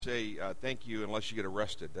Say thank you unless you get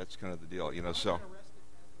arrested. That's kind of the deal, So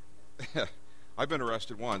I've been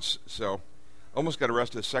arrested once, so almost got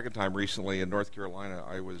arrested a second time recently in North Carolina.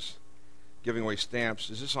 I was giving away stamps.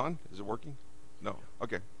 Is this on? Is it working? No.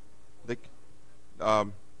 Okay. They,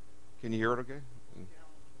 can you hear it? Okay.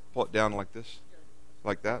 Pull it down like this,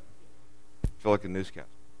 like that. Feel like a newscast,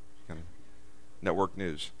 kind of network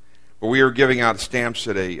news. But we were giving out stamps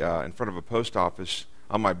at in front of a post office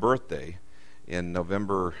on my birthday in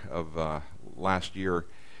November of last year,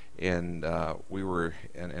 and we were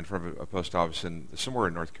in front of a post office somewhere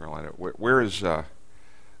in North Carolina. Where is the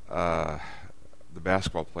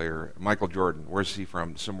basketball player, Michael Jordan? Where's he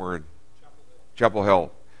from? Somewhere in Chapel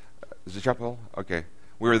Hill. Is it Chapel Hill? Okay.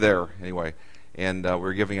 We were there anyway, and we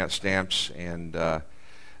were giving out stamps, and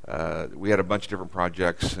we had a bunch of different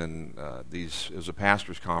projects, and it was a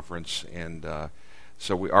pastor's conference, and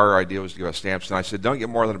so our idea was to give out stamps, and I said, don't get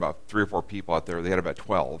more than about 3 or 4 people out there. They had about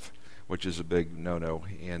 12, which is a big no-no,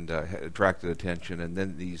 and attracted attention. And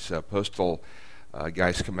then these postal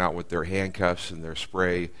guys come out with their handcuffs and their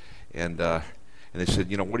spray, and they said,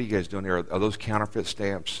 what are you guys doing here? Are those counterfeit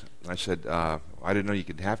stamps? And I said, I didn't know you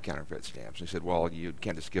could have counterfeit stamps. And they said, well, you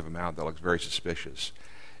can't just give them out. That looks very suspicious.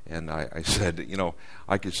 And I said,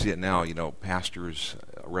 I could see it now, pastors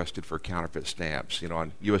arrested for counterfeit stamps,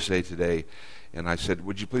 on USA Today. And I said,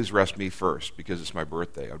 would you please arrest me first, because it's my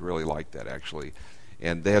birthday. I'd really like that, actually.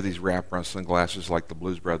 And they have these wrap-around sunglasses like the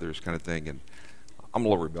Blues Brothers kind of thing, and I'm a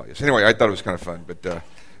little rebellious. Anyway, I thought it was kind of fun, but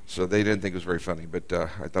so they didn't think it was very funny, but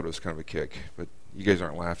I thought it was kind of a kick. But you guys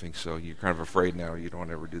aren't laughing, so you're kind of afraid now. You don't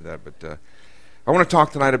want to ever do that. But I want to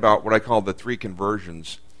talk tonight about what I call the 3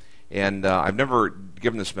 conversions. And I've never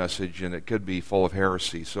given this message, and it could be full of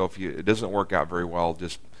heresy. So if it doesn't work out very well,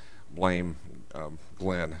 just blame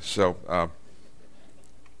Glenn. So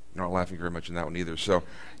you're not laughing very much in that one either. So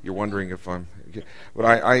you're wondering if I'm... But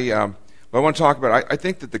I want to talk about... I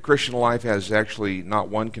think that the Christian life has actually not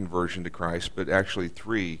one conversion to Christ, but actually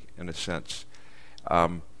 3 in a sense.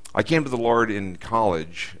 I came to the Lord in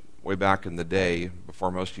college way back in the day,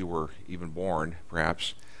 before most of you were even born,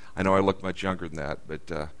 perhaps. I know I look much younger than that,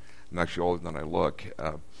 but... I'm actually older than I look,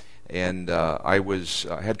 and I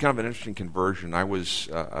had kind of an interesting conversion. I was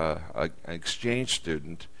an exchange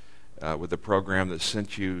student with a program that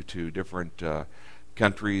sent you to different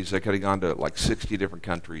countries. I could have gone to like 60 different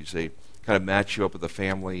countries. They kind of match you up with a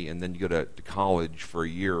family, and then you go to college for a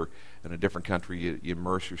year in a different country. You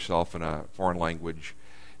immerse yourself in a foreign language,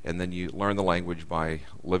 and then you learn the language by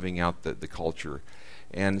living out the culture.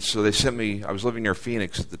 And so they sent me, I was living near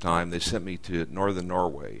Phoenix at the time, they sent me to northern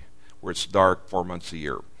Norway, where it's dark 4 months a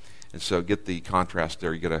year. And so get the contrast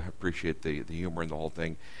there. You got to appreciate the humor and the whole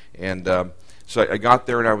thing. And so I got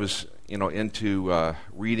there, and I was into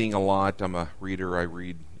reading a lot. I'm a reader. I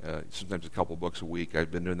read sometimes a couple books a week. I've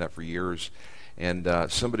been doing that for years. And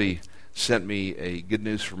somebody sent me a Good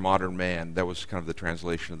News for Modern Man. That was kind of the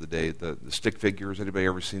translation of the day. The stick figures. Anybody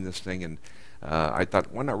ever seen this thing? And I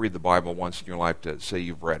thought, why not read the Bible once in your life to say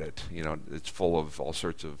you've read it? It's full of all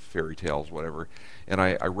sorts of fairy tales, whatever. And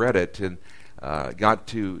I read it and got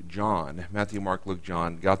to John, Matthew, Mark, Luke,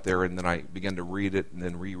 John, got there, and then I began to read it and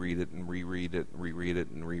then reread it and reread it and reread it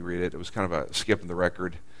and reread it. It was kind of a skip in the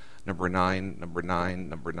record. Number 9,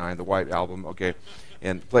 the White Album, okay.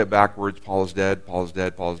 And play it backwards, Paul is dead, Paul is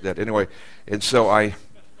dead, Paul is dead. Anyway, and so I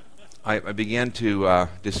began to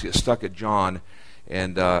just get stuck at John,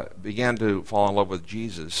 and began to fall in love with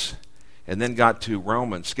Jesus, and then got to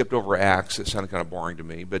Romans, skipped over Acts. It sounded kind of boring to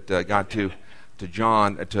me, but got to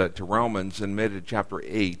John, to Romans, and made it to chapter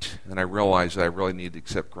 8, and I realized that I really needed to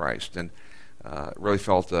accept Christ, and really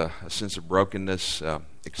felt a sense of brokenness,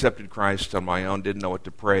 accepted Christ on my own, didn't know what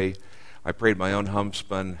to pray. I prayed my own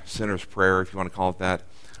homespun sinner's prayer, if you want to call it that.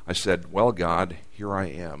 I said, well, God, here I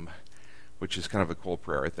am, which is kind of a cool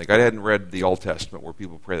prayer, I think. I hadn't read the Old Testament where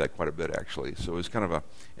people pray that quite a bit, actually. So it was kind of an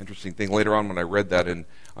interesting thing. Later on, when I read that in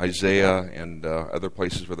Isaiah and other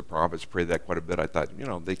places where the prophets pray that quite a bit, I thought,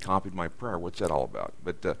 they copied my prayer. What's that all about?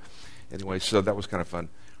 But anyway, so that was kind of fun.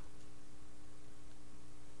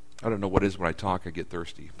 I don't know what it is when I talk. I get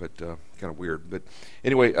thirsty, but kind of weird. But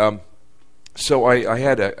anyway, so I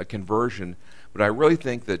had a conversion, but I really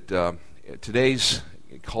think that today's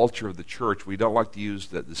culture of the church, we don't like to use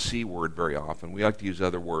the C word very often. We like to use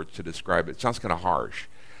other words to describe it. It sounds kind of harsh.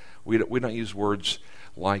 We don't use words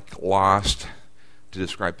like lost to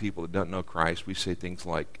describe people that don't know Christ. We say things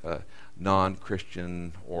like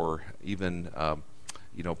non-Christian, or even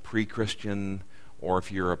pre-Christian, or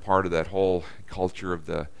if you're a part of that whole culture of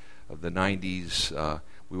the 90s,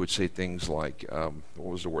 we would say things like what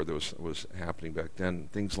was the word that was happening back then?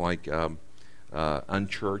 Things like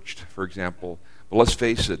unchurched, for example. But let's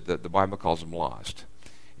face it, the Bible calls them lost.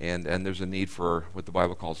 And there's a need for what the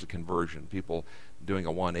Bible calls a conversion. People doing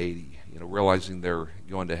a 180, realizing they're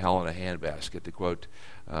going to hell in a handbasket, to quote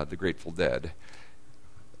the Grateful Dead.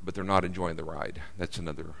 But they're not enjoying the ride. That's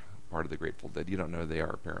another part of the Grateful Dead. You don't know who they are,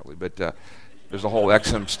 apparently. But there's a whole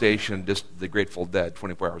XM station, just the Grateful Dead,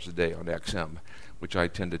 24 hours a day on XM, which I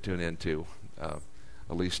tend to tune into.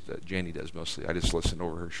 At least Janie does mostly. I just listen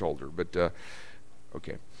over her shoulder. But,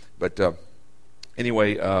 okay. But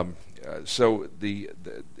anyway, so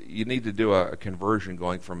you need to do a conversion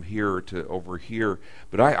going from here to over here.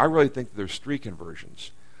 But I really think there's three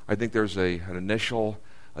conversions. I think there's an initial,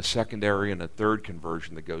 a secondary, and a third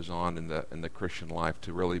conversion that goes on in the Christian life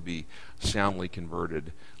to really be soundly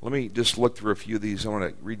converted. Let me just look through a few of these. I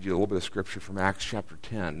want to read you a little bit of scripture from Acts chapter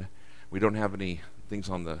 10. We don't have any things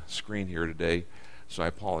on the screen here today, so I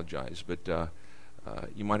apologize. But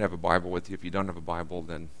you might have a Bible with you. If you don't have a Bible,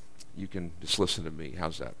 then you can just listen to me.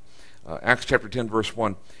 How's that? Acts chapter 10, verse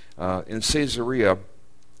 1. In Caesarea,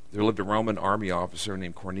 there lived a Roman army officer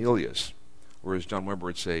named Cornelius, or as John Wimber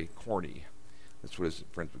would say, Corny. That's what his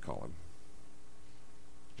friends would call him.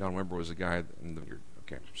 John Wimber was a guy in the...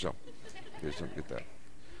 Okay, so, you guys don't get that.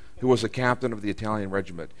 Who was a captain of the Italian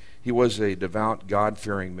regiment. He was a devout,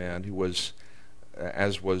 God-fearing man who was,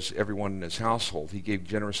 as was everyone in his household. He gave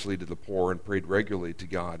generously to the poor and prayed regularly to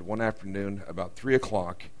God. One afternoon, about 3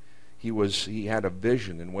 o'clock, he had a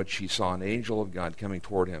vision in which he saw an angel of God coming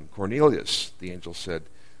toward him. Cornelius, the angel said.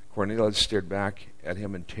 Cornelius stared back at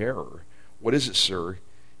him in terror. What is it, sir?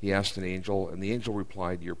 He asked an angel, and the angel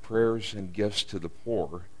replied, your prayers and gifts to the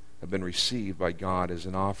poor have been received by God as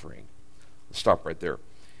an offering. Let's stop right there.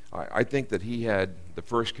 I think that he had the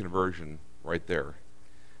first conversion right there.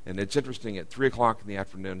 And it's interesting, at 3 o'clock in the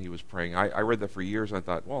afternoon he was praying. I read that for years, and I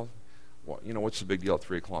thought, well, what's the big deal at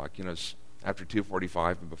 3 o'clock? It's after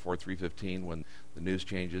 2:45 and before 3:15 when the news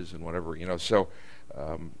changes and whatever, so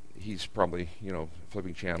he's probably,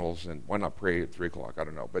 flipping channels, and why not pray at 3 o'clock? I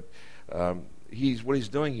don't know. But what he's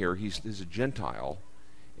doing here, he's a Gentile,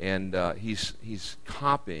 and he's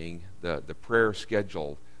copying the prayer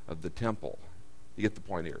schedule of the temple. You get the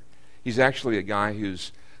point here. He's actually a guy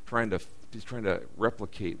who's trying to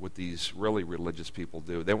replicate what these really religious people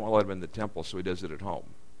do. They won't let him in the temple, so he does it at home.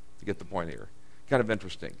 You get the point here. Kind of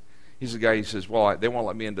interesting. He's the guy who says, well, they won't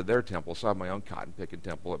let me into their temple, so I have my own cotton-picking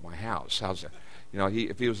temple at my house. How's that?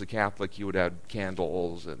 If he was a Catholic, he would have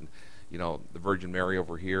candles and, the Virgin Mary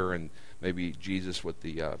over here, and maybe Jesus with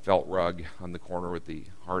the felt rug on the corner with the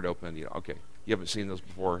heart open. Okay, you haven't seen those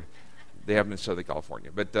before. They haven't in Southern California.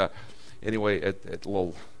 But anyway, at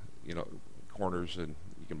little, corners, and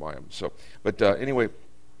you can buy them. So, but anyway,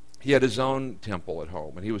 he had his own temple at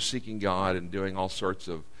home, and he was seeking God and doing all sorts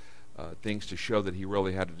of things to show that he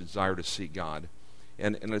really had a desire to seek God.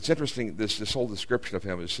 And it's interesting, this whole description of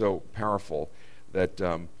him is so powerful that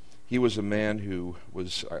he was a man who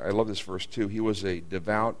was, I love this verse too, he was a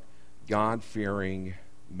devout, God-fearing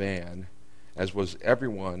man, as was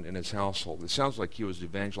everyone in his household. It sounds like he was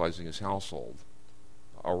evangelizing his household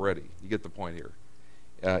already. You get the point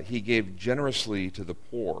here. He gave generously to the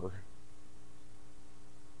poor.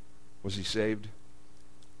 Was he saved?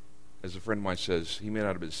 As a friend of mine says, he may not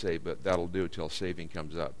have been saved, but that'll do till saving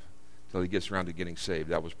comes up. Till he gets around to getting saved.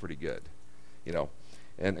 That was pretty good.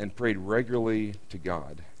 And prayed regularly to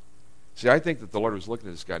God. See, I think that the Lord was looking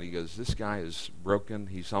at this guy, and he goes, this guy is broken,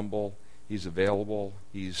 he's humble, he's available,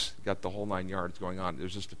 he's got the whole 9 yards going on.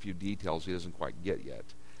 There's just a few details he doesn't quite get yet.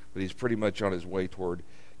 But he's pretty much on his way toward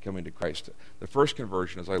coming to Christ. The first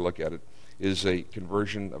conversion, as I look at it, is a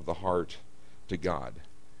conversion of the heart to God.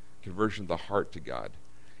 Conversion of the heart to God.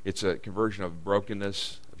 It's a conversion of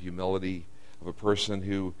brokenness, of humility, of a person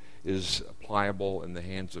who is pliable in the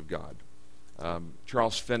hands of God.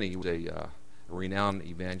 Charles Finney was a renowned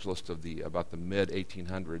evangelist of about the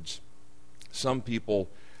mid-1800s. Some people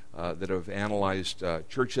that have analyzed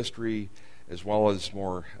church history as well as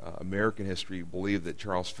more American history believe that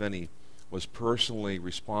Charles Finney was personally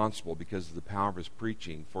responsible because of the power of his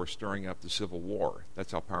preaching for stirring up the Civil War.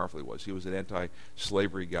 That's how powerful he was. He was an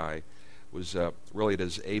anti-slavery guy, was really at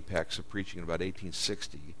his apex of preaching in about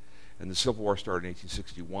 1860. And the Civil War started in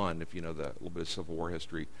 1861, if you know the little bit of Civil War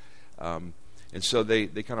history. And so they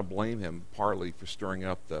kind of blame him partly for stirring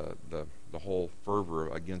up the whole fervor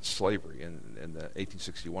against slavery in the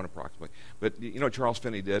 1861 approximately. But you know what Charles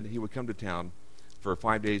Finney did? He would come to town for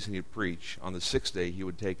 5 days and he'd preach. On the 6th day he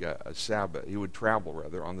would take a Sabbath. He would travel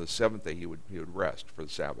rather. On the 7th day he would rest for the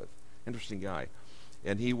Sabbath. Interesting guy.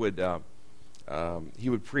 And he would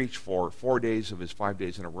preach for 4 days of his 5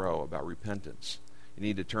 days in a row about repentance. You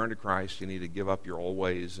need to turn to Christ. You need to give up your old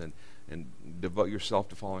ways and devote yourself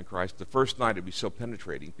to following Christ. The first night it would be so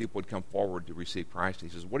penetrating. People would come forward to receive Christ. He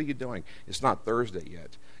says, "What are you doing? It's not Thursday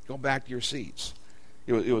yet. Go back to your seats."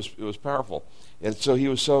 It was powerful. And so he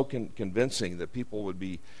was so convincing that people would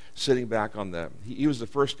be sitting back on the... He was the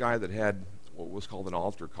first guy that had what was called an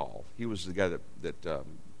altar call. He was the guy that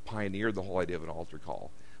pioneered the whole idea of an altar call.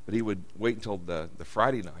 But he would wait until the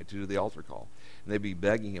Friday night to do the altar call. And they'd be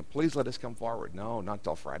begging him, "Please let us come forward." "No, not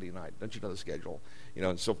until Friday night. Don't you know the schedule?"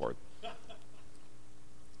 And so forth.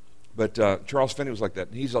 But Charles Finney was like that.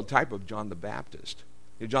 He's a type of John the Baptist.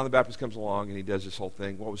 John the Baptist comes along and he does this whole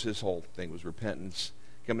thing. What was his whole thing? It was repentance,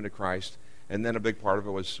 coming to Christ. And then a big part of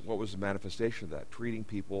it was, what was the manifestation of that? Treating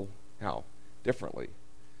people, how? Differently.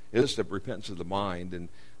 It was the repentance of the mind and,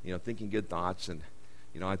 thinking good thoughts. And,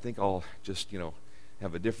 I think I'll just,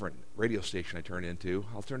 have a different radio station I turn into.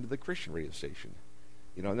 I'll turn to the Christian radio station.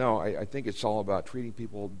 No, I think it's all about treating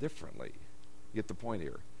people differently. You get the point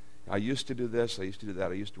here. I used to do this, I used to do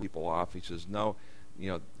that, I used to keep people off. He says, no,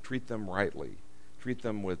 treat them rightly. Treat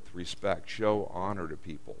them with respect. Show honor to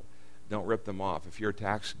people. Don't rip them off. If you're a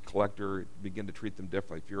tax collector, begin to treat them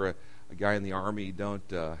differently. If you're a guy in the army, don't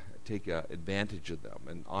take advantage of them.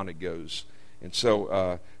 And on it goes. And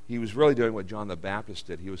so he was really doing what John the Baptist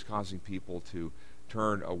did. He was causing people to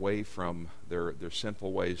turn away from their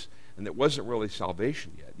sinful ways. And it wasn't really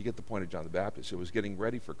salvation yet. You get the point of John the Baptist. It was getting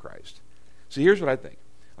ready for Christ. So here's what I think.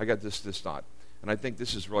 I got this thought. And I think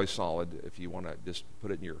this is really solid if you want to just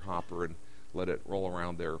put it in your hopper and let it roll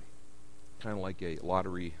around there, kind of like a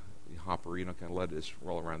lottery hopper, kind of let it just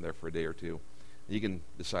roll around there for a day or two. You can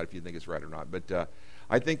decide if you think it's right or not. But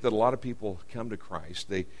I think that a lot of people come to Christ.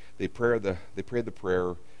 They pray the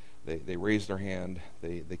prayer. They raise their hand.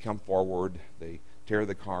 They come forward. They tear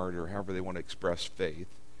the card or however they want to express faith.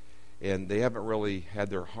 And they haven't really had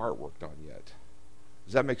their heart worked on yet.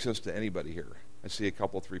 Does that make sense to anybody here? I see a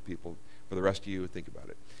couple, 3 people. For the rest of you, think about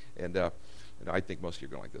it. And I think most of you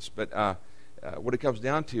are going like this. But what it comes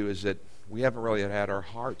down to is that we haven't really had our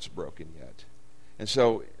hearts broken yet. And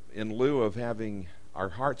so in lieu of having our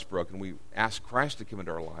hearts broken, we ask Christ to come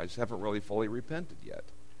into our lives, haven't really fully repented yet.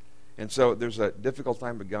 And so there's a difficult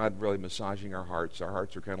time of God really massaging our hearts. Our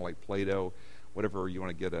hearts are kind of like Play-Doh, whatever you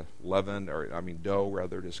want to get dough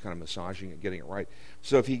rather, just kind of massaging it, getting it right.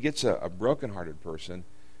 So if he gets a broken-hearted person,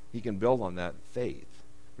 he can build on that faith.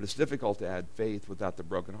 But it's difficult to add faith without the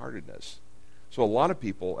brokenheartedness. So a lot of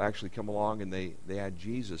people actually come along and they add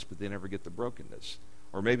Jesus, but they never get the brokenness.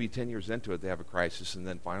 Or maybe 10 years into it, they have a crisis, and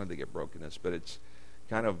then finally they get brokenness. But it's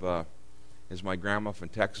kind of, as my grandma from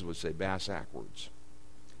Texas would say, bass-ackwards.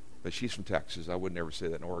 But she's from Texas. I would never say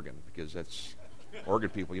that in Oregon, because that's Oregon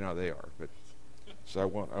people, you know how they are. But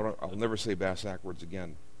so I'll never say bass-ackwards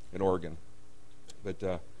again in Oregon.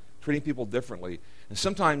 But treating people differently. And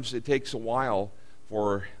sometimes it takes a while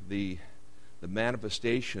for the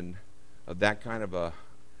manifestation of that kind of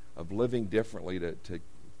living differently to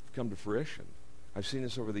come to fruition. I've seen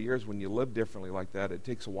this over the years. When you live differently like that, it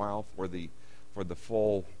takes a while for the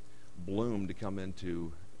full bloom to come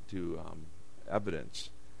into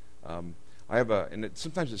evidence.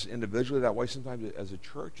 Sometimes it's individually that way. Sometimes as a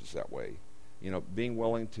church it's that way. Being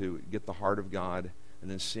willing to get the heart of God and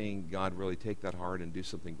then seeing God really take that heart and do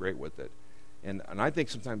something great with it. And I think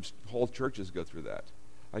sometimes whole churches go through that.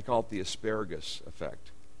 I call it the asparagus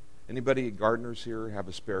effect. Anybody gardeners here have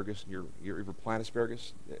asparagus? You ever plant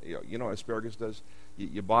asparagus? You know what asparagus does?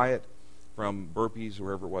 You buy it from Burpees or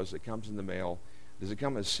wherever it was. It comes in the mail. Does it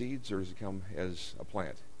come as seeds or does it come as a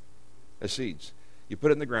plant? As seeds. You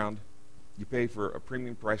put it in the ground. You pay for a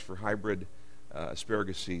premium price for hybrid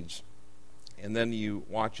asparagus seeds. And then you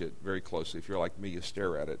watch it very closely. If you're like me, you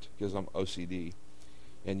stare at it because I'm OCD.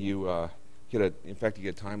 And you get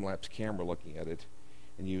a time-lapse camera looking at it.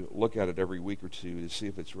 And you look at it every week or two to see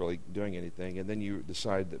if it's really doing anything. And then you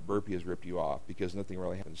decide that Burpee has ripped you off because nothing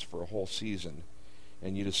really happens for a whole season.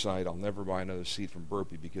 And you decide, I'll never buy another seed from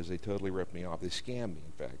Burpee because they totally ripped me off. They scammed me,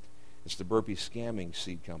 in fact. It's the Burpee Scamming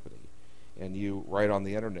Seed Company. And you write on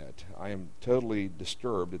the internet, I am totally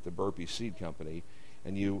disturbed at the Burpee Seed Company.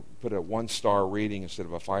 And you put a 1-star rating instead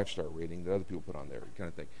of a 5-star rating that other people put on there, kind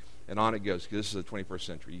of thing. And on it goes, because this is the 21st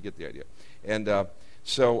century. You get the idea. And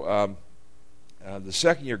the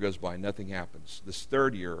second year goes by, nothing happens. This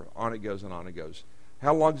third year, on it goes and on it goes.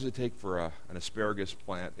 How long does it take for an asparagus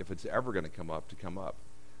plant, if it's ever going to come up?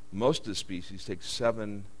 Most of the species take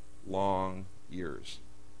 7 long years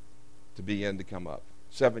to begin to come up.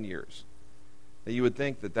 7 years. Now, you would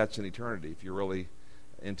think that that's an eternity if you're really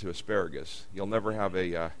into asparagus. You'll never have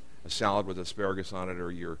a salad with asparagus on it,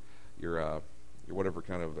 or your whatever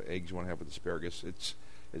kind of eggs you want to have with asparagus.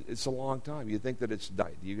 It's a long time. You think that it's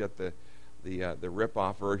died. You got the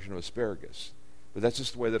rip-off version of asparagus. But that's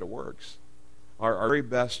just the way that it works. Our very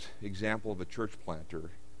best example of a church planter,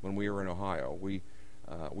 when we were in Ohio,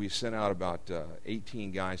 we sent out about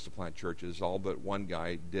 18 guys to plant churches. All but one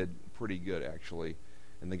guy did pretty good, actually.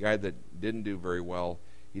 And the guy that didn't do very well,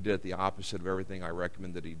 he did it the opposite of everything I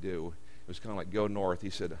recommended he do. It was kind of like, go north. He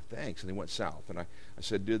said, thanks, and he went south. And I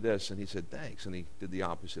said, do this, and he said, thanks, and he did the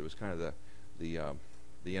opposite. It was kind of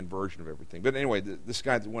the inversion of everything. But anyway, this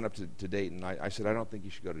guy that went up to Dayton, I said, I don't think you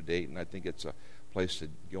should go to Dayton. I think it's a place to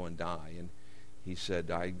go and die. And he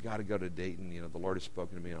said, I got to go to Dayton. The Lord has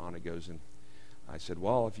spoken to me, and on it goes. And I said,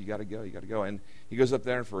 well, if you got to go, you got to go. And he goes up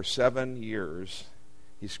there, and for 7 years,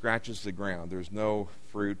 he scratches the ground. There's no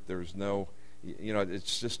fruit. There's no,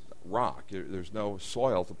 it's just rock. There's no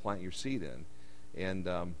soil to plant your seed in.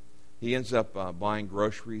 And he ends up buying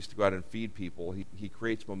groceries to go out and feed people. He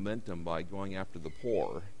creates momentum by going after the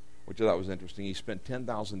poor, which I thought was interesting. He spent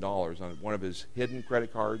 $10,000 on one of his hidden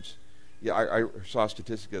credit cards. Yeah, I saw a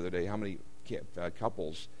statistic the other day, how many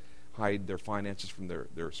couples hide their finances from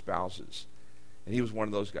their spouses. And he was one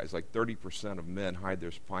of those guys. Like 30% of men hide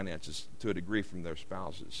their finances to a degree from their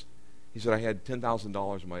spouses. He said, I had $10,000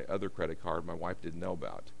 on my other credit card my wife didn't know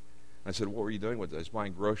about. And I said, what were you doing with it? I was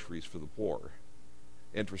buying groceries for the poor.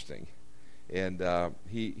 Interesting. And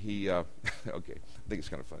he okay, I think it's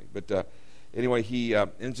kind of funny. But anyway, he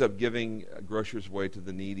ends up giving groceries away to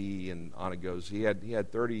the needy, and on it goes. He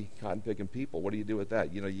had 30 cotton-picking people. What do you do with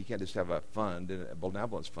that? You can't just have a fund, a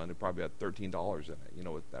benevolence fund. It probably had $13 in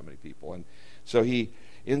it, with that many people. And so he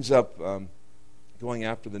ends up going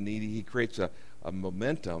after the needy. He creates a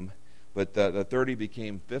momentum, but the 30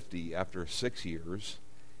 became 50 after 6 years.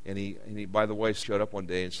 And he, by the way, showed up one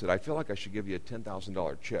day and said, I feel like I should give you a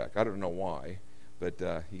 $10,000 check. I don't know why,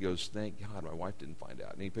 but he goes, thank God my wife didn't find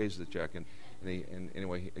out. And he pays the check, and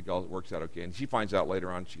anyway, it works out okay. And she finds out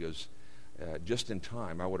later on, she goes, just in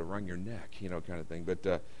time, I would have wrung your neck, kind of thing.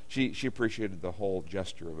 But she appreciated the whole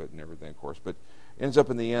gesture of it and everything, of course. But ends up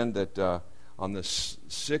in the end that on the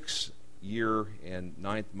 6th year and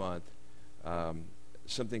 9th month,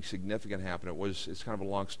 something significant happened. It's kind of a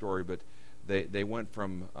long story, but they went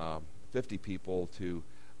from 50 people to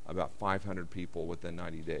about 500 people within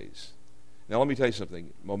 90 days. Now, let me tell you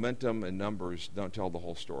something. Momentum and numbers don't tell the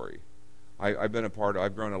whole story. I've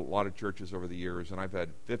grown a lot of churches over the years, and I've had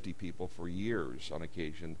 50 people for years on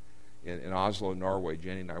occasion. In Oslo, Norway,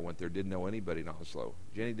 Jenny and I went there, didn't know anybody in Oslo.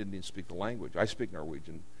 Jenny didn't even speak the language. I speak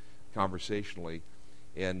Norwegian conversationally,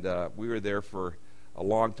 and we were there for a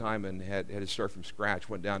long time and had to start from scratch.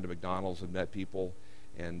 Went down to McDonald's and met people,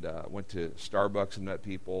 and went to Starbucks and met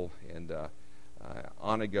people, and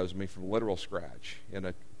on it goes. From literal scratch in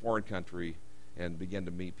a foreign country, and began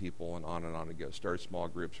to meet people, and on it goes. Started small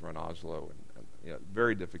groups around Oslo, and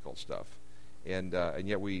very difficult stuff, and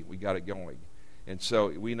yet we got it going. And so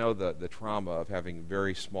we know the trauma of having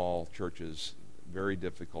very small churches, very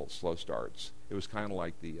difficult, slow starts. It was kind of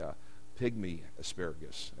like the pygmy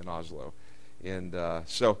asparagus in Oslo, and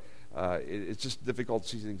so. It's just difficult to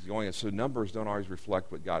see things going. And so numbers don't always reflect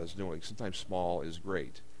what God is doing. Sometimes small is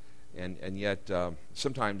great. And yet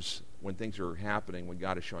sometimes when things are happening, when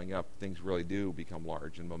God is showing up, things really do become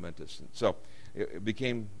large and momentous. And so it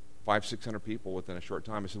became 500-600 people within a short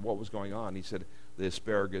time. I said, what was going on? He said, the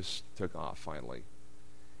asparagus took off finally.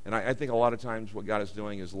 And I think a lot of times what God is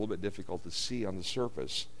doing is a little bit difficult to see on the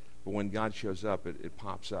surface, but when God shows up, it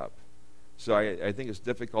pops up. So I think it's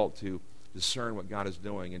difficult to discern what God is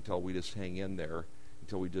doing until we just hang in there,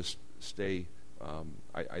 until we just stay.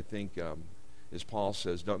 I think, as Paul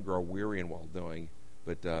says, don't grow weary in well doing,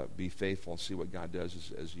 but be faithful and see what God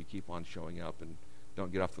does as you keep on showing up, and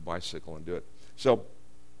don't get off the bicycle and do it. So,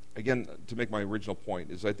 again, to make my original point,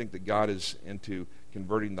 is I think that God is into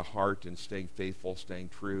converting the heart and staying faithful, staying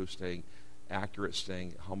true, staying accurate,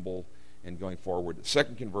 staying humble, and going forward. The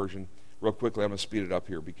second conversion, real quickly, I'm going to speed it up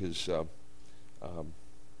here because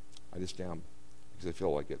I just am, because I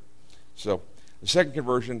feel like it. So the second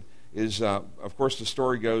conversion is, of course, the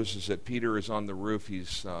story goes is that Peter is on the roof.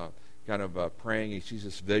 He's kind of praying. He sees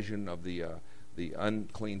this vision of the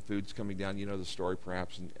unclean foods coming down. You know the story,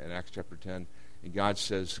 perhaps, in Acts chapter 10. And God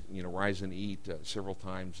says, rise and eat several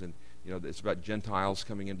times. And, it's about Gentiles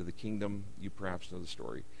coming into the kingdom. You perhaps know the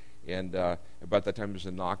story. And about that time there's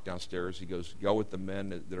a knock downstairs. He goes, go with the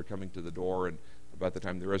men that are coming to the door. And about the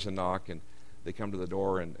time there is a knock, and they come to the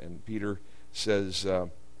door, and Peter says,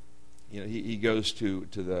 he goes to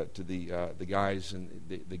the guys,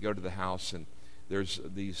 and they go to the house, and there's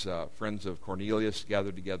these friends of Cornelius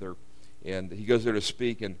gathered together, and he goes there to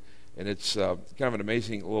speak, and it's kind of an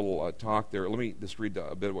amazing little talk there. Let me just read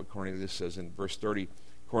a bit of what Cornelius says in verse 30.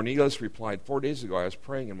 Cornelius replied, 4 days ago I was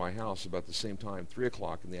praying in my house about the same time, 3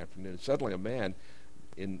 o'clock in the afternoon. Suddenly a man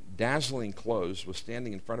in dazzling clothes was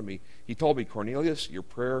standing in front of me. He told me, Cornelius, your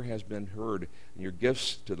prayer has been heard, and your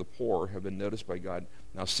gifts to the poor have been noticed by God.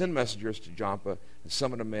 Now send messengers to Joppa and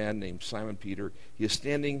summon a man named Simon Peter. He is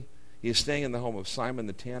staying in the home of Simon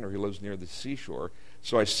the tanner, who lives near the seashore.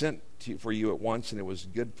 So I sent for you at once, and it was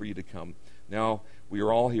good for you to come. Now we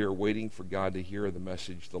are all here waiting for God to hear the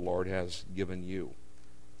message the Lord has given you.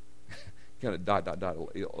 Kind of ...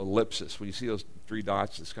 ellipsis. When you see those 3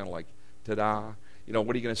 dots, it's kind of like, ta-da.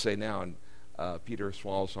 What are you going to say now? And Peter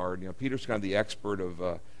swallows hard. Peter's kind of the expert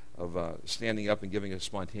of standing up and giving a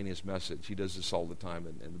spontaneous message. He does this all the time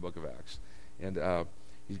in the book of Acts. And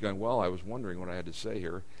he's going, well, I was wondering what I had to say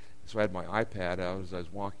here. So I had my iPad out as I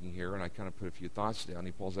was walking here, and I kind of put a few thoughts down.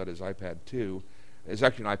 He pulls out his iPad 2. It's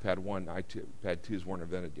actually an iPad 1. iPad 2s weren't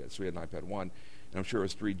invented yet, so he had an iPad 1. And I'm sure it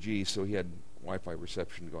was 3G, so he had Wi-Fi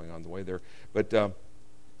reception going on the way there. But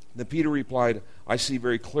then Peter replied, I see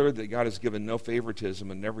very clearly that God has given no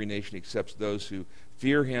favoritism, and every nation accepts those who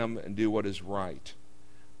fear him and do what is right.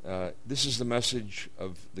 This is the message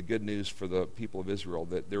of the good news for the people of Israel,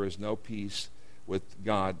 that there is no peace with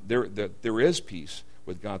God. There is peace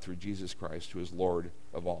with God through Jesus Christ, who is Lord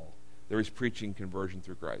of all. There is preaching conversion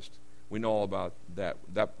through Christ. We know all about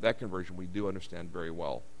that conversion. We do understand very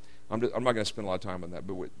well. I'm not going to spend a lot of time on that,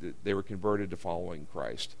 but they were converted to following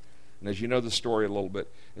Christ. And as you know the story a little bit,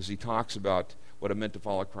 as he talks about what it meant to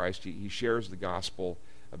follow Christ, he shares the gospel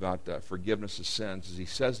about forgiveness of sins. As he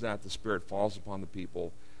says that, the Spirit falls upon the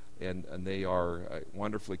people, and they are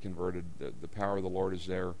wonderfully converted. The power of the Lord is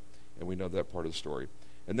there, and we know that part of the story.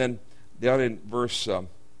 And then down in verse,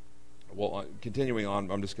 continuing on,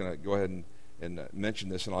 I'm just going to go ahead and mention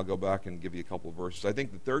this, and I'll go back and give you a couple of verses. I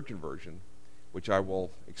think the third conversion, which I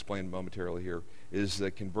will explain momentarily here, is the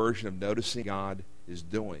conversion of noticing God is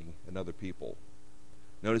doing in other people.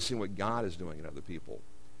 Noticing what God is doing in other people.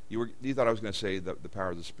 You thought I was going to say the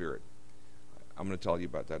power of the Spirit. I'm going to tell you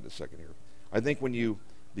about that in a second here. I think when you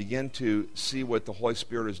begin to see what the Holy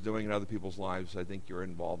Spirit is doing in other people's lives, I think you're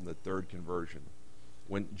involved in the third conversion.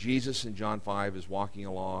 When Jesus in John 5 is walking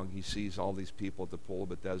along, he sees all these people at the pool of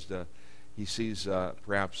Bethesda. He sees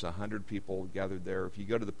perhaps 100 people gathered there. If you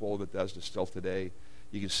go to the pool of Bethesda still today,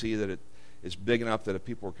 you can see that it's big enough that if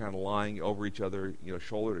people were kind of lying over each other,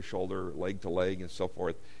 shoulder to shoulder, leg to leg, and so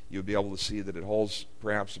forth, you'd be able to see that it holds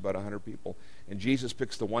perhaps about 100 people. And Jesus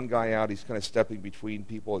picks the one guy out. He's kind of stepping between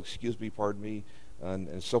people. Excuse me, pardon me,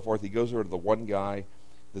 and so forth. He goes over to the one guy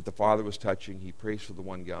that the Father was touching. He prays for the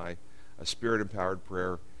one guy, a Spirit-empowered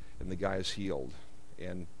prayer, and the guy is healed.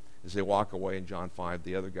 And as they walk away in John 5,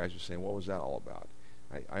 the other guys are saying, what was that all about?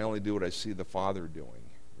 I only do what I see the Father doing.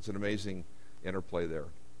 It's an amazing interplay there.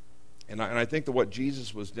 And I think that what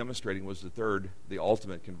Jesus was demonstrating was the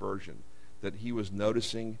ultimate conversion, that he was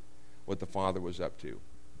noticing what the Father was up to.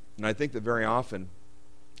 And I think that very often,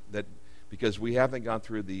 that because we haven't gone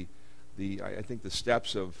through I think the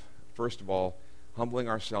steps of, first of all, humbling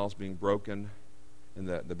ourselves, being broken in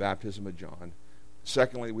the baptism of John.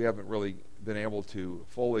 Secondly, we haven't really been able to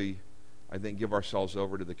fully, I think, give ourselves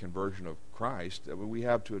over to the conversion of Christ. I mean, we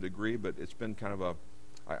have to a degree, but it's been kind of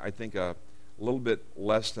a little bit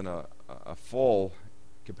less than a full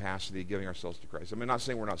capacity of giving ourselves to Christ. I mean, I'm not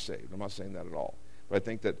saying we're not saved. I'm not saying that at all. But I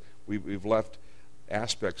think that we've left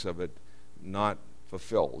aspects of it not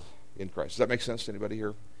fulfilled in Christ. Does that make sense to anybody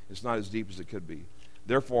here? It's not as deep as it could be.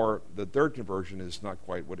 Therefore, the third conversion is not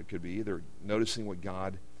quite what it could be either. Noticing what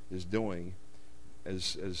God is doing,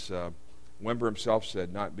 as Wimber himself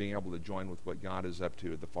said, not being able to join with what God is up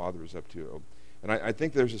to, the Father is up to. And I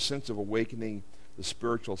think there's a sense of awakening the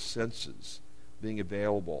spiritual senses, being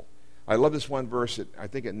available. I love this one verse. I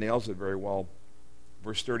think it nails it very well.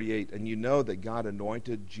 Verse 38, and you know that God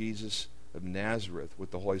anointed Jesus of Nazareth with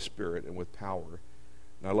the Holy Spirit and with power.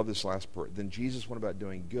 And I love this last part. Then Jesus went about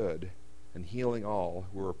doing good and healing all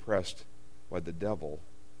who were oppressed by the devil,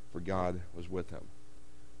 for God was with him.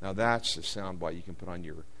 Now that's a soundbite you can put on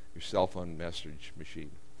your cell phone message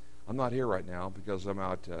machine. I'm not here right now because I'm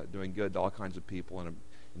out doing good to all kinds of people and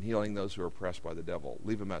healing those who are oppressed by the devil.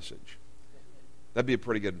 Leave a message. That'd be a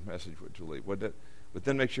pretty good message to leave, wouldn't it? But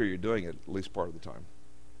then make sure you're doing it at least part of the time.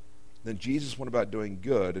 Then Jesus went about doing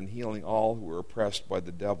good and healing all who were oppressed by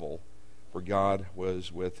the devil, for God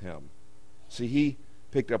was with him. See, he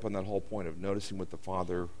picked up on that whole point of noticing what the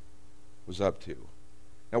Father was up to.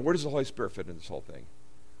 Now, where does the Holy Spirit fit in this whole thing?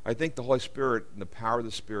 I think the Holy Spirit and the power of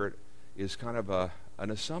the Spirit is kind of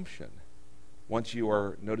an assumption once you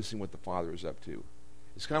are noticing what the Father is up to.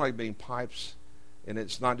 It's kind of like being pipes, and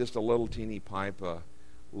it's not just a little teeny pipe, a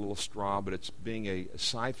little straw, but it's being a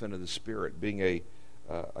siphon of the Spirit, being a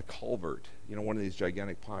a culvert, one of these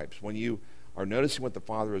gigantic pipes. When you are noticing what the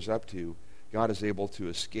Father is up to, God is able to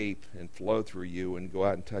escape and flow through you and go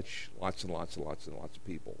out and touch lots and lots and lots and lots of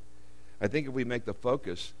people. I think if we make the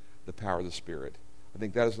focus the power of the Spirit, I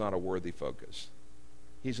think that is not a worthy focus.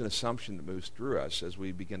 He's an assumption that moves through us as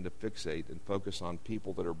we begin to fixate and focus on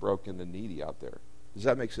people that are broken and needy out there. Does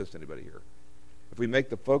that make sense to anybody here? If we make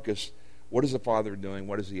the focus, what is the Father doing?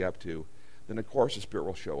 What is He up to? Then of course the Spirit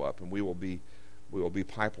will show up, and we will be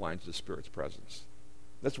pipelines to the Spirit's presence.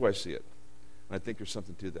 That's the way I see it. And I think there's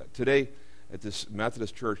something to that. Today, at this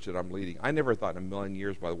Methodist church that I'm leading, I never thought in a million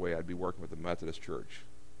years, by the way, I'd be working with the Methodist church.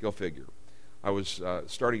 Go figure. I was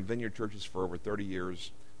starting vineyard churches for over 30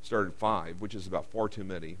 years. Started 5, which is about 4 too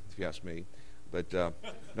many, if you ask me. But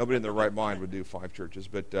nobody in their right mind would do 5 churches.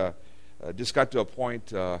 But just got to a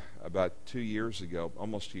point about 2 years ago,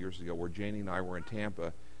 almost 2 years ago, where Janie and I were in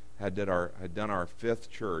Tampa, had done our 5th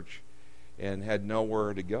church, and had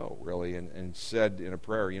nowhere to go, really, and said in a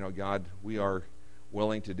prayer, God, we are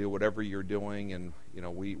willing to do whatever you're doing. And,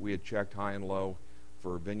 we had checked high and low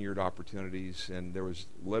for vineyard opportunities, and there was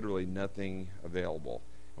literally nothing available.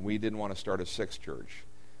 And we didn't want to start a 6th church,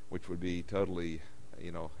 which would be totally,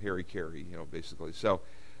 hairy-carry, basically. So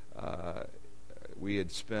we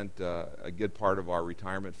had spent a good part of our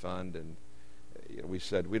retirement fund, and we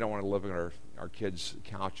said we don't want to live in our kids'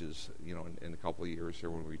 couches, in a couple of years here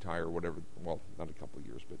when we retire, or whatever. Well, not a couple of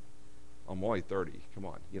years, but I'm only 30. Come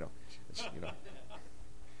on,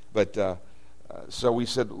 But so we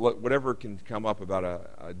said, look, whatever can come up about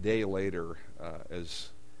a day later, as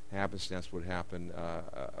happenstance would happen,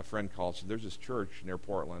 a friend called, said, there's this church near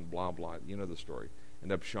Portland, blah, blah, you know the story.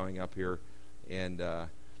 Ended up showing up here and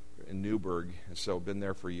in Newburgh, and so been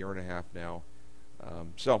there for a year and a half now.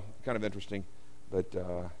 So, kind of interesting, but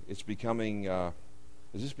it's becoming,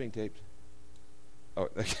 is this being taped? Oh,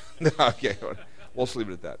 okay, we'll just leave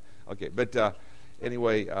it at that. Okay, but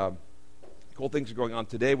anyway, cool things are going on.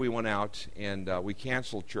 Today we went out and we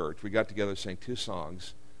canceled church. We got together, sang 2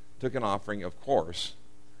 songs, took an offering, of course.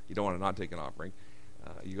 You don't want to not take an offering.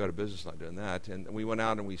 You go to business not doing that. And we went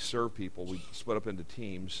out and we served people. We split up into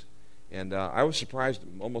teams. And I was surprised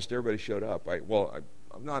almost everybody showed up.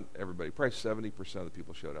 I'm not everybody. Probably 70% of the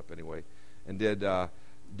people showed up anyway. And did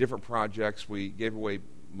different projects. We gave away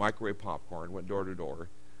microwave popcorn, went door to door.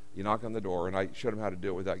 You knock on the door, and I showed them how to do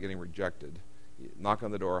it without getting rejected. You knock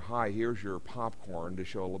on the door, hi, here's your popcorn, to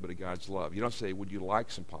show a little bit of God's love. You don't say, would you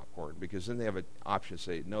like some popcorn? Because then they have an option to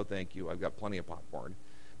say, no, thank you, I've got plenty of popcorn.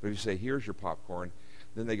 But if you say, here's your popcorn,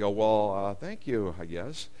 then they go, well, thank you, I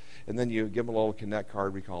guess. And then you give them a little Connect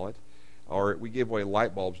card, we call it. Or we give away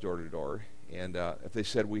light bulbs door to door. And if they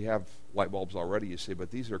said, we have light bulbs already, you say,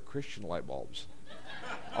 but these are Christian light bulbs.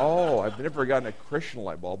 Oh, I've never gotten a Christian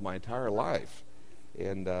light bulb my entire life.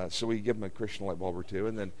 And so we give them a Christian light bulb or two,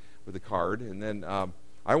 and then with a card. And then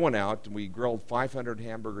I went out, and we grilled 500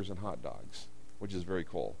 hamburgers and hot dogs, which is very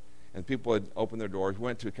cool. And people had opened their doors. We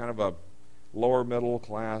went to kind of a lower middle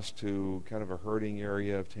class to kind of a hurting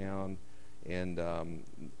area of town, and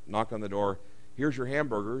knock on the door. Here's your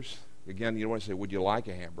hamburgers. Again, you don't want to say, would you like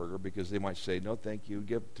a hamburger? Because they might say, no, thank you.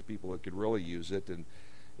 Give it to people that could really use it. And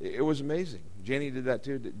it was amazing. Janie did that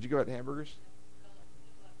too. Did you go out to hamburgers?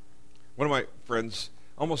 One of my friends,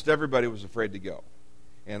 almost everybody was afraid to go.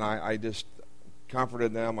 And I just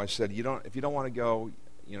comforted them. I said, if you don't want to go,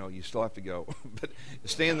 you still have to go. But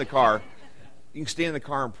stay in the car. You can stay in the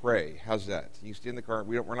car and pray. How's that? You can stay in the car.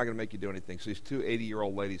 We're not going to make you do anything. So these 2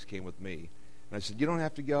 80-year-old ladies came with me. And I said, you don't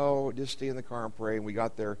have to go. Just stay in the car and pray. And we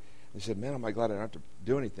got there. They said, man, am I glad I don't have to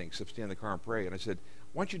do anything except stay in the car and pray. And I said,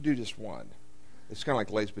 why don't you do just one? It's kind of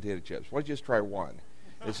like Lay's potato chips. Why don't you just try one?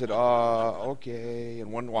 They said, okay.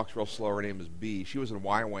 And one walks real slow. Her name is B. She was in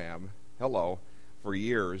YWAM, for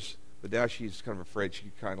years. But now she's kind of afraid. She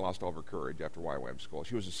kind of lost all of her courage after YWAM school.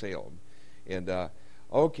 She was in Salem. And,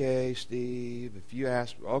 okay, Steve, if you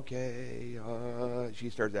ask, okay. She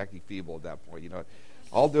starts acting feeble at that point.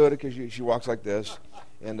 I'll do it because she walks like this.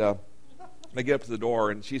 And I get up to the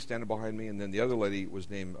door, and she's standing behind me. And then the other lady was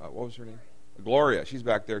named, what was her name? Gloria. She's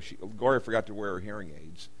back there. Gloria forgot to wear her hearing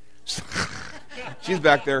aids. She's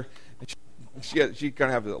back there. She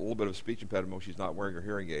kind of has a little bit of a speech impediment. She's not wearing her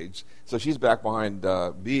hearing aids. So she's back behind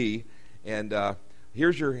B. And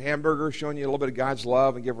here's your hamburger, showing you a little bit of God's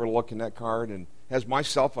love, and give her a little Connect card. And has my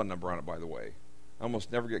cell phone number on it, by the way. I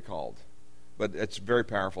almost never get called. But it's very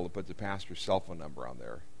powerful to put the pastor's cell phone number on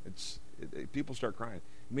there. People start crying.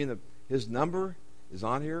 You mean his number is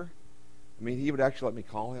on here? I mean, he would actually let me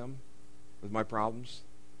call him with my problems?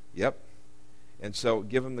 Yep. And so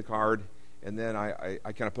give him the card, and then I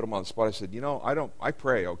kind of put him on the spot. I said, I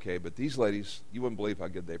pray, okay, but these ladies, you wouldn't believe how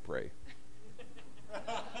good they pray.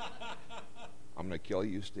 I'm going to kill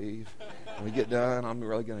you, Steve. When we get done, I'm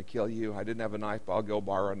really going to kill you. I didn't have a knife, but I'll go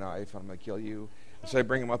borrow a knife. I'm going to kill you. So I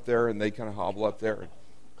bring them up there, and they kind of hobble up there.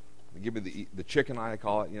 They give me the chicken eye, I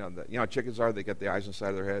call it. You know how chickens are? They got the eyes inside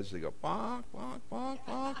of their heads. They go, bonk, bonk, bonk,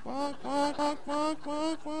 bonk, bonk, bonk, bonk, bonk,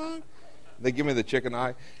 bonk, bonk. They give me the chicken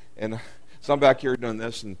eye. And so I'm back here doing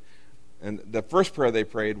this. And the first prayer they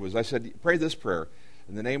prayed was, I said, pray this prayer.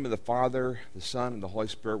 In the name of the Father, the Son, and the Holy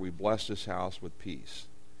Spirit, we bless this house with peace.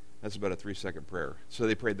 That's about a 3-second prayer. So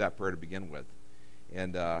they prayed that prayer to begin with.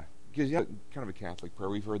 And because kind of a Catholic prayer.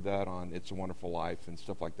 We've heard that on It's a Wonderful Life and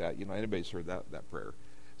stuff like that. Anybody's heard that prayer.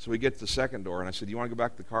 So we get to the second door, and I said, do you want to go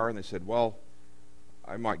back to the car? And they said, well,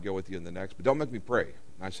 I might go with you in the next, but don't make me pray.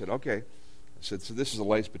 And I said, okay. I said, so this is a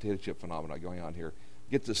Lay's potato chip phenomenon going on here.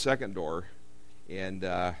 Get to the second door, and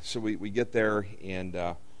so we get there, and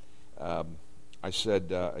I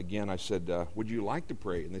said, would you like to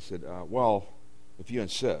pray? And they said, well, if you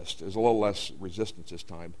insist. There's a little less resistance this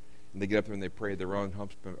time. And they get up there and they pray their own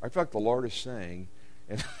humps. I feel like the Lord is saying,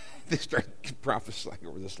 and they start prophesying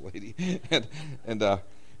over this lady.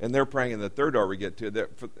 And they're praying in the third door we get to.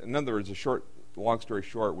 In other words, long story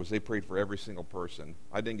short, was they prayed for every single person.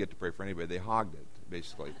 I didn't get to pray for anybody. They hogged it,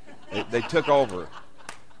 basically. They took over.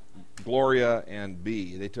 Gloria and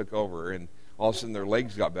B, they took over. And all of a sudden their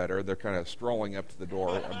legs got better. They're kind of strolling up to the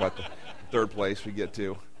door about the third place we get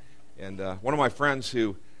to. And one of my friends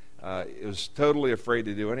who was totally afraid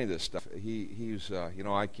to do any of this stuff, he's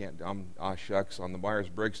I can't, shucks, on the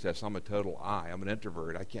Myers-Briggs test, I'm a total I. I'm an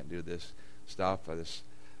introvert. I can't do this stuff.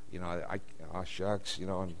 Shucks,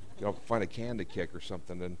 and find a can to kick or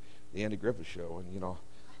something. And the Andy Griffith Show, and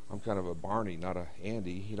I'm kind of a Barney, not a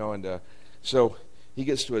Andy, and so he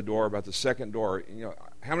gets to a door, about the second door.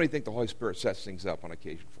 How many think the Holy Spirit sets things up on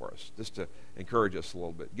occasion for us, just to encourage us a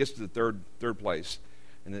little bit? Gets to the third place,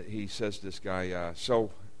 and he says to this guy, so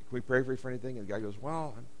can we pray for you for anything? And the guy goes,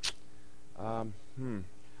 well,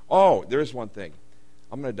 oh, there's one thing.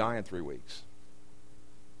 I'm going to die in 3 weeks.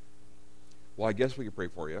 Well, I guess we could pray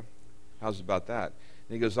for you. How's about that?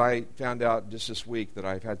 And he goes, I found out just this week that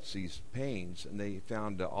I've had these pains, and they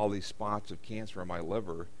found all these spots of cancer on my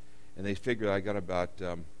liver, and they figured I got about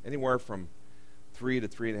anywhere from 3 to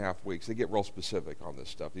 3.5 weeks. They get real specific on this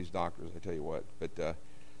stuff, these doctors, I tell you what. But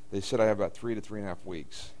they said I have about 3 to 3.5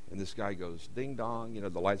 weeks. And this guy goes, ding dong,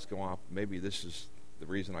 the lights go off. Maybe this is the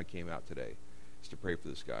reason I came out today, is to pray for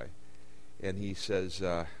this guy. And he says,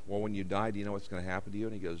 well, when you die, do you know what's going to happen to you?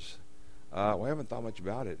 And he goes, well, I haven't thought much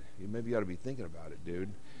about it. Maybe you ought to be thinking about it, dude.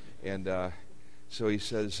 And so he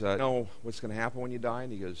says, you know what's going to happen when you die?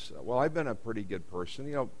 And he goes, well, I've been a pretty good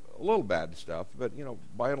person, a little bad stuff, but,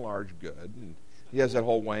 by and large, good. And he has that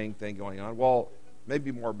whole weighing thing going on. Well,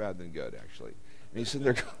 maybe more bad than good, actually. And he's sitting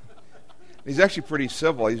there. He's actually pretty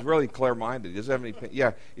civil. He's really clear-minded. He doesn't have any pain.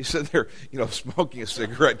 Yeah, he's sitting there, smoking a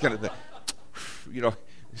cigarette kind of thing,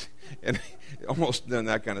 and almost doing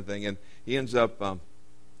that kind of thing. And he ends up,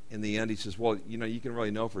 in the end, he says, well, you can really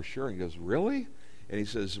know for sure. And he goes, really? And he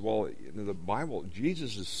says, well, in the Bible,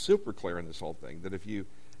 Jesus is super clear in this whole thing, that if you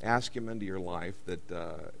ask him into your life,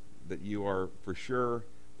 that you are for sure,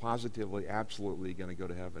 positively, absolutely going to go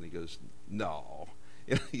to heaven. He goes, no.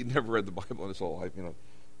 He never read the Bible in his whole life,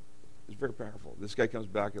 It's very powerful. This guy comes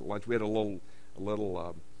back at lunch. We had a little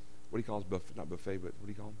what do you call it? Not buffet, but what do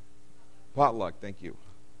you call them? Potluck. Thank you.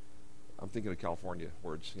 I'm thinking of California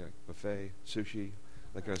words. Buffet, sushi,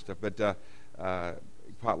 that kind of stuff. But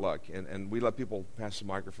potluck, and we let people pass the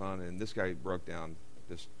microphone. And this guy broke down.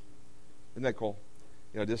 Just isn't that cool?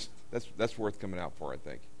 That's worth coming out for. I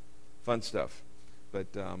think fun stuff. But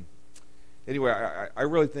anyway, I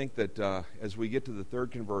really think that as we get to the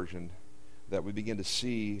third conversion, that we begin to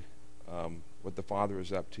see what the Father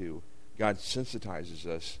is up to. God sensitizes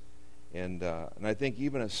us, and I think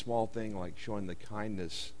even a small thing like showing the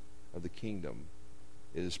kindness of the kingdom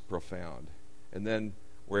is profound. And then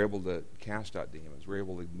we're able to cast out demons. We're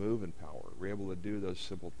able to move in power. We're able to do those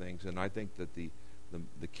simple things. And I think that the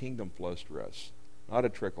kingdom flows through us, not a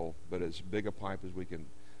trickle, but as big a pipe as we can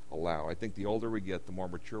allow. I think the older we get, the more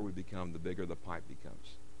mature we become, the bigger the pipe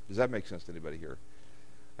becomes. Does that make sense to anybody here?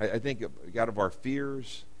 I think out of our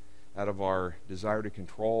fears, out of our desire to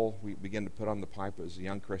control, we begin to put on the pipe as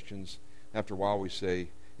young Christians. After a while, we say,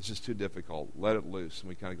 this is too difficult. Let it loose. And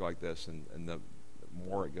we kind of go like this, and the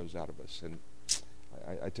more it goes out of us. And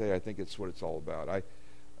I tell you, I think it's what it's all about.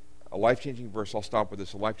 A life-changing verse, I'll stop with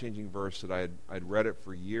this, a life-changing verse that I'd read it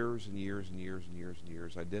for years and years and years and years and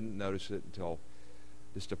years. I didn't notice it until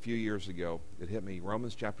just a few years ago. It hit me.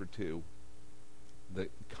 Romans chapter 2, the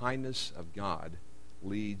kindness of God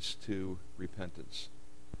leads to repentance.